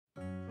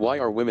Why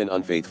are women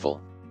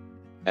unfaithful?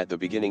 At the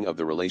beginning of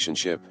the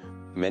relationship,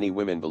 many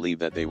women believe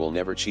that they will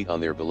never cheat on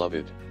their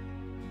beloved.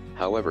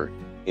 However,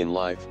 in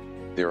life,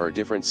 there are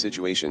different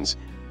situations,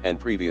 and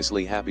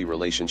previously happy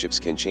relationships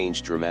can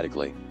change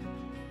dramatically.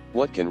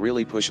 What can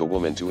really push a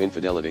woman to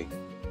infidelity?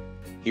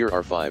 Here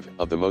are 5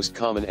 of the most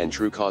common and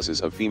true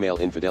causes of female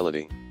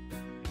infidelity.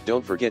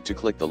 Don't forget to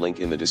click the link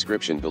in the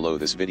description below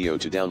this video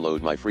to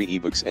download my free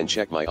ebooks and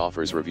check my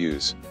offers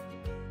reviews.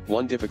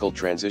 1. Difficult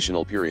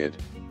transitional period.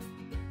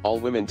 All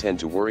women tend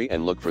to worry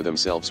and look for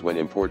themselves when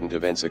important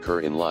events occur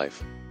in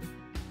life.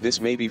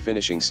 This may be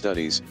finishing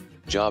studies,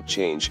 job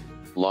change,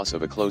 loss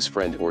of a close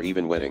friend, or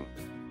even wedding.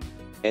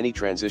 Any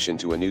transition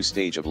to a new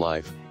stage of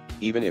life,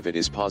 even if it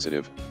is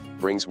positive,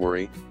 brings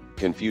worry,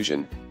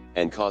 confusion,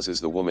 and causes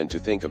the woman to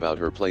think about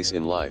her place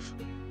in life.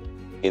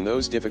 In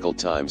those difficult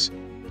times,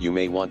 you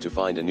may want to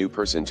find a new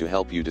person to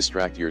help you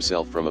distract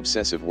yourself from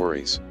obsessive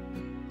worries.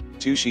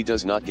 2. She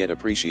does not get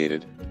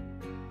appreciated.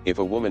 If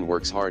a woman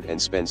works hard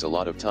and spends a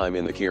lot of time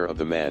in the care of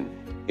the man,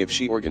 if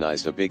she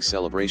organized a big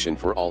celebration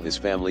for all his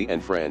family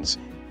and friends,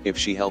 if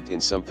she helped in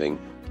something,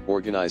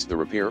 organized the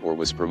repair, or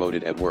was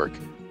promoted at work,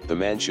 the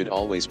man should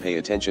always pay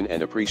attention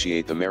and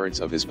appreciate the merits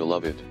of his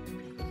beloved.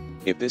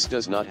 If this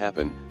does not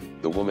happen,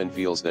 the woman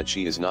feels that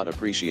she is not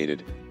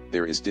appreciated.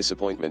 There is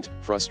disappointment,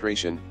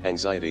 frustration,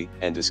 anxiety,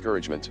 and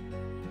discouragement.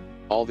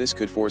 All this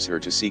could force her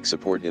to seek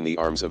support in the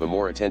arms of a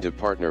more attentive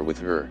partner with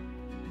her.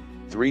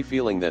 3.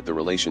 Feeling that the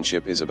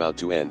relationship is about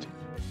to end.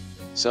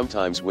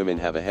 Sometimes women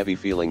have a heavy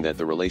feeling that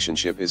the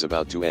relationship is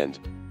about to end.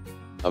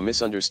 A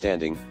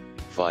misunderstanding,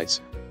 fights,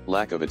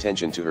 lack of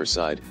attention to her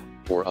side,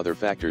 or other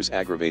factors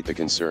aggravate the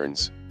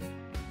concerns.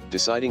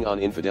 Deciding on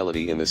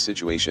infidelity in this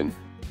situation,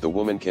 the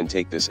woman can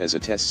take this as a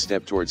test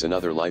step towards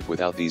another life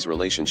without these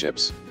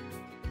relationships.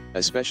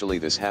 Especially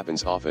this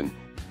happens often,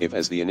 if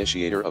as the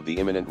initiator of the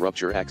imminent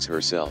rupture acts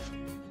herself.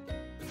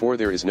 4.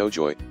 There is no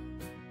joy.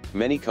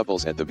 Many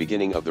couples at the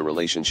beginning of the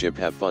relationship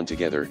have fun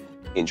together,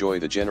 enjoy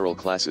the general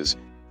classes,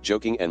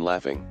 joking and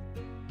laughing.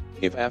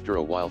 If after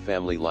a while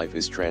family life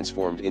is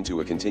transformed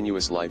into a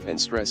continuous life and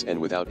stress and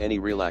without any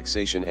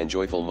relaxation and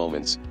joyful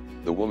moments,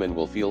 the woman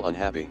will feel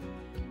unhappy.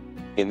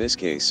 In this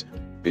case,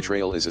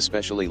 betrayal is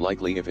especially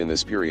likely if in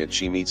this period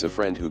she meets a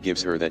friend who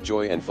gives her that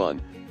joy and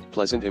fun,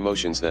 pleasant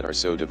emotions that are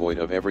so devoid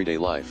of everyday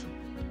life.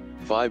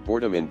 5.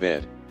 Boredom in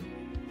bed.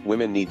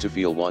 Women need to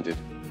feel wanted.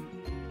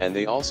 And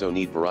they also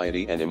need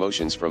variety and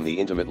emotions from the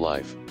intimate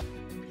life.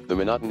 The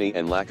monotony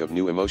and lack of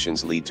new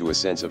emotions lead to a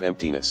sense of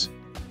emptiness.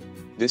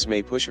 This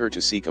may push her to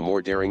seek a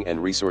more daring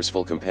and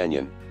resourceful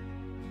companion.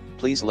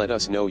 Please let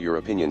us know your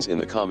opinions in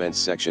the comments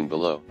section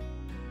below.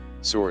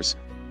 Source: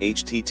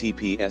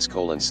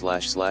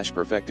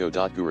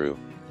 https://perfecto.guru.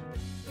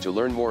 To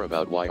learn more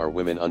about why are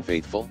women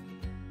unfaithful?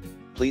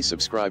 Please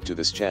subscribe to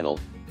this channel,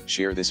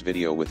 share this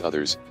video with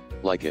others,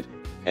 like it,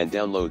 and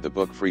download the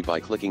book free by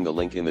clicking the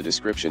link in the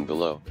description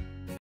below.